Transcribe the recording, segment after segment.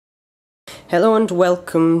Hello and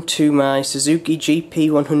welcome to my Suzuki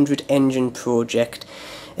GP100 engine project.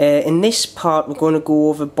 In this part we're going to go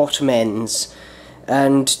over bottom ends,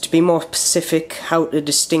 and to be more specific, how to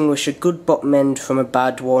distinguish a good bottom end from a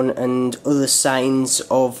bad one and other signs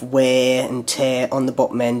of wear and tear on the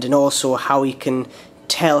bottom end, and also how you can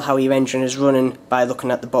tell how your engine is running by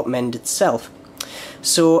looking at the bottom end itself.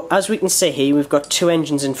 So as we can see here, we've got two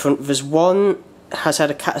engines in front of us. One has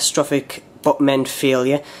had a catastrophic bottom end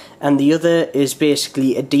failure and the other is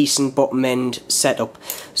basically a decent bottom end setup.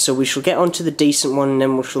 So we shall get on to the decent one and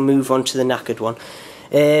then we shall move on to the knackered one.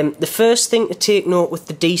 The first thing to take note with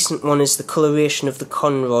the decent one is the coloration of the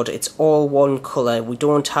conrod. It's all one colour. We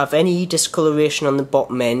don't have any discoloration on the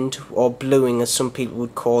bottom end, or bluing as some people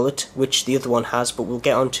would call it, which the other one has, but we'll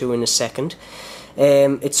get on to in a second.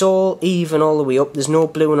 It's all even all the way up. There's no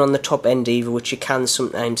bluing on the top end either, which you can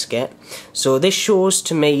sometimes get. So this shows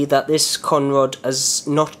to me that this conrod has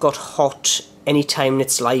not got hot any time in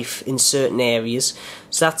its life in certain areas,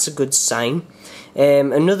 so that's a good sign.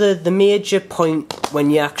 The major point when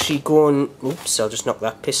you're actually going, oops, I'll just knock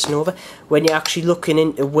that piston over, when you're actually looking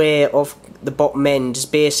into wear of the bottom end is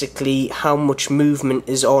basically how much movement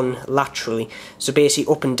is on laterally, so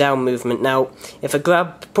basically up and down movement. Now if I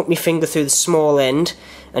put my finger through the small end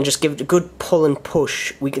and just give it a good pull and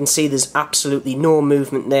push, we can see there's absolutely no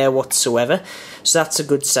movement there whatsoever, so that's a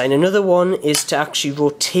good sign. Another one is to actually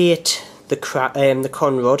rotate the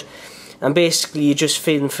conrod, and basically you're just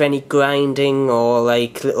feeling for any grinding or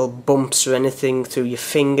like little bumps or anything through your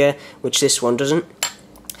finger, which this one doesn't.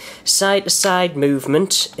 Side to side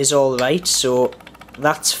movement is alright, so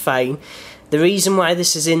that's fine. The reason why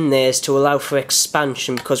this is in there is to allow for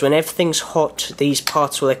expansion, because when everything's hot these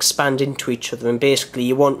parts will expand into each other, and basically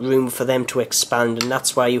you want room for them to expand, and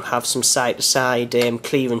that's why you have some side to side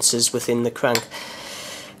clearances within the crank.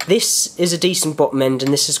 This is a decent bottom end,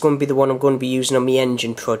 and this is going to be the one I'm going to be using on my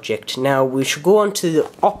engine project. Now we should go on to the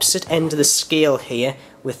opposite end of the scale here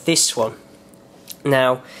with this one.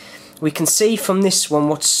 Now we can see from this one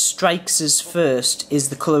what strikes us first is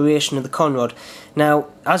the coloration of the conrod. Now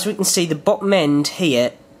as we can see, the bottom end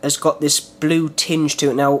here has got this blue tinge to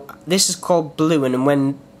it. Now this is called bluing, and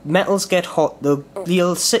when metals get hot you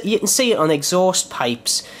can see it on exhaust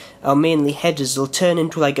pipes, or mainly headers, they'll turn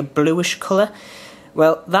into like a bluish colour.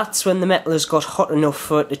 Well, that's when the metal has got hot enough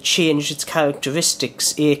for it to change its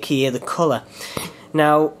characteristics, aka the colour.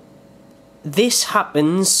 Now, this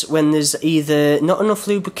happens when there's either not enough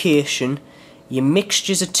lubrication, your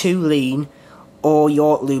mixtures are too lean, or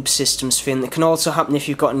your lube system's thin. It can also happen if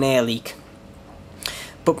you've got an air leak.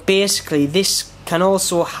 But basically, this can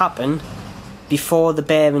also happen before the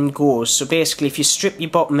bearing goes. So basically, if you strip your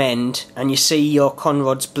bottom end and you see your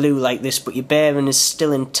conrod's blue like this, but your bearing is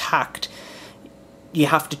still intact, you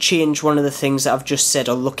have to change one of the things that I've just said,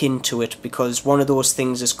 or look into it, because one of those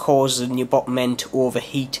things is causing your bottom end to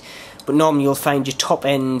overheat. But normally you'll find your top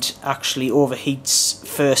end actually overheats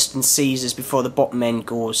first and seizes before the bottom end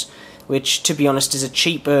goes, which to be honest is a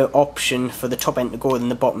cheaper option for the top end to go than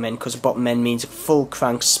the bottom end, because the bottom end means a full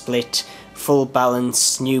crank split, full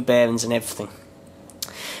balance, new bearings and everything.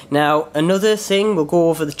 Now another thing, we'll go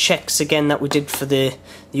over the checks again that we did for the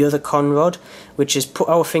other conrod, which is put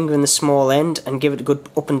our finger in the small end and give it a good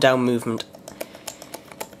up and down movement.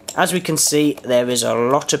 As we can see, there is a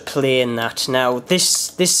lot of play in that. Now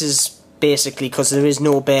this is basically because there is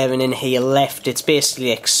no bearing in here left, it's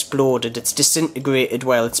basically exploded, it's disintegrated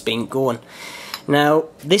while it's been going. Now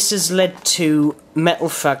this has led to metal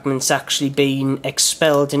fragments actually being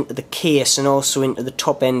expelled into the case and also into the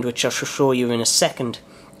top end, which I shall show you in a second.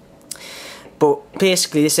 But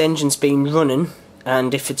basically this engine's been running,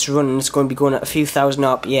 and if it's running it's going to be going at a few thousand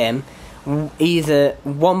RPM. Either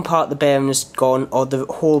one part of the bearing is gone or the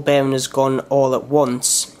whole bearing is gone all at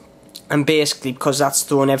once, and basically because that's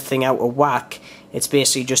thrown everything out of whack, it's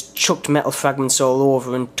basically just chucked metal fragments all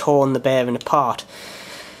over and torn the bearing apart.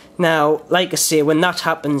 Now like I say, when that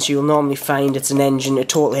happens you'll normally find it's a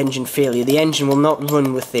total engine failure. The engine will not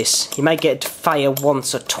run with this. You might get it to fire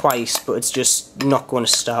once or twice, but it's just not going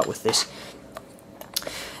to start with this.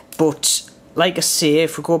 But like I say,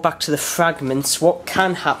 if we go back to the fragments, what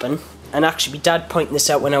can happen, and actually my dad pointed this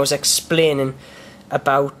out when I was explaining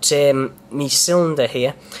about my cylinder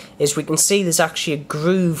here, is we can see there's actually a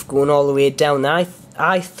groove going all the way down. Now,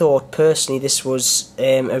 I thought personally this was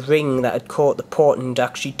a ring that had caught the port and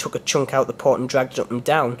actually took a chunk out the port and dragged it up and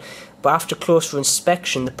down, but after closer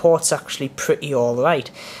inspection the port's actually pretty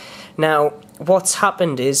alright. Now what's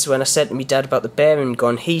happened is, when I said to my dad about the bearing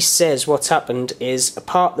gone, he says what's happened is a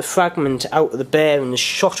part of the fragment out of the bearing is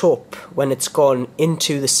shot up when it's gone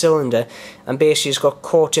into the cylinder, and basically it's got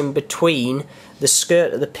caught in between the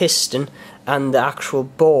skirt of the piston and the actual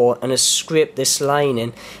bore, and has scraped this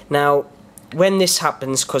lining. Now when this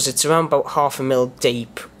happens, because it's around about 1/2 mil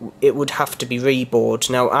deep, it would have to be rebored.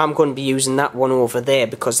 Now I'm going to be using that one over there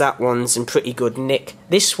because that one's in pretty good nick.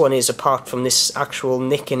 This one is, apart from this actual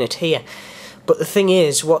nick in it here. But the thing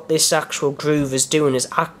is, what this actual groove is doing is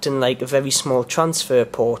acting like a very small transfer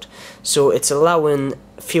port. So it's allowing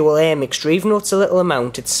fuel air mixture, even though it's a little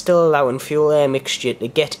amount, it's still allowing fuel air mixture to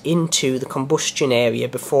get into the combustion area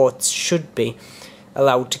before it should be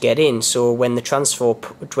allowed to get in. So when the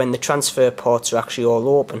transfer ports are actually all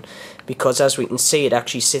open, because as we can see, it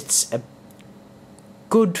actually sits a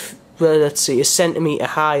good, well, let's see, a centimetre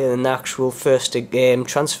higher than the actual first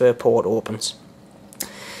transfer port opens.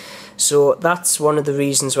 So that's one of the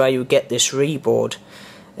reasons why you get this reboard.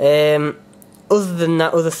 Other than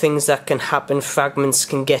that, other things that can happen, fragments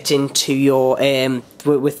can get into your,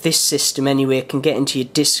 with this system anyway, can get into your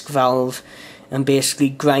disc valve and basically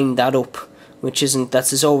grind that up, which isn't,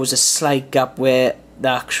 there's always a slight gap where the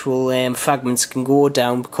actual fragments can go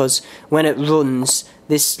down, because when it runs,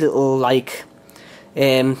 this little like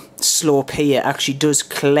slope here actually does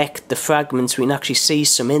collect the fragments. We can actually see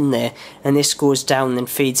some in there, and this goes down and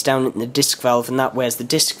feeds down into the disc valve, and that wears the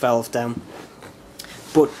disc valve down.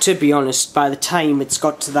 But to be honest, by the time it's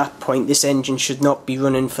got to that point, this engine should not be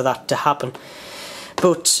running for that to happen.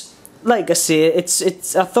 But like I say, I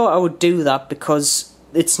thought I would do that because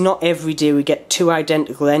it's not every day we get two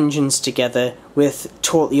identical engines together with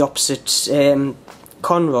totally opposite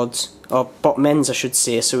conrods, or bottom ends I should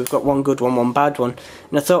say. So we've got one good one, one bad one,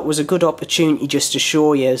 and I thought it was a good opportunity just to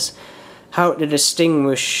show you how to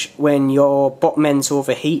distinguish when your bottom end's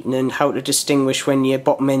overheating and how to distinguish when your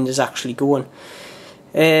bottom end is actually going.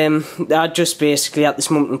 I just basically at this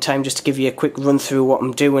moment in time, just to give you a quick run through what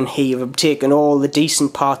I'm doing here, I'm taking all the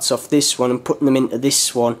decent parts off this one and putting them into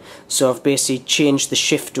this one. So I've basically changed the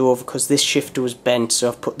shifter over because this shifter was bent, so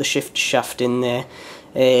I've put the shifter shaft in there.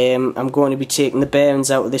 I'm going to be taking the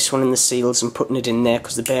bearings out of this one and the seals and putting it in there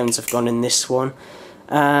because the bearings have gone in this one.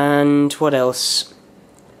 And what else?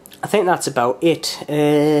 I think that's about it.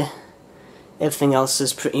 Everything else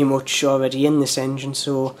is pretty much already in this engine,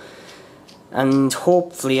 so, and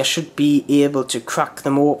hopefully I should be able to crack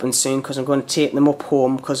them open soon, because I'm going to take them up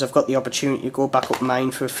home, because I've got the opportunity to go back up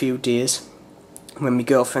mine for a few days when my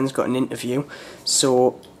girlfriend's got an interview.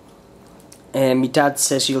 So my dad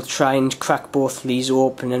says he'll try and crack both of these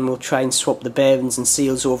open, and we'll try and swap the bearings and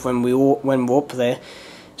seals over when we're up there.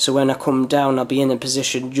 So when I come down, I'll be in a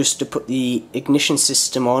position just to put the ignition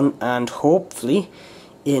system on, and hopefully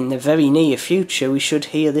in the very near future we should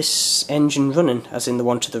hear this engine running, as in the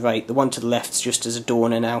one to the right. The one to the left's just as a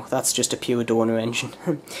donor now. That's just a pure donor engine.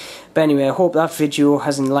 But anyway, I hope that video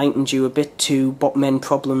has enlightened you a bit to bottom end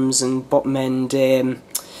problems and bottom end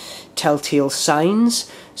telltale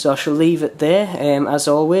signs. So I shall leave it there. As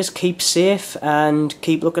always, keep safe and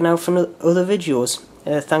keep looking out for other videos.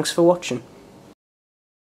 Thanks for watching.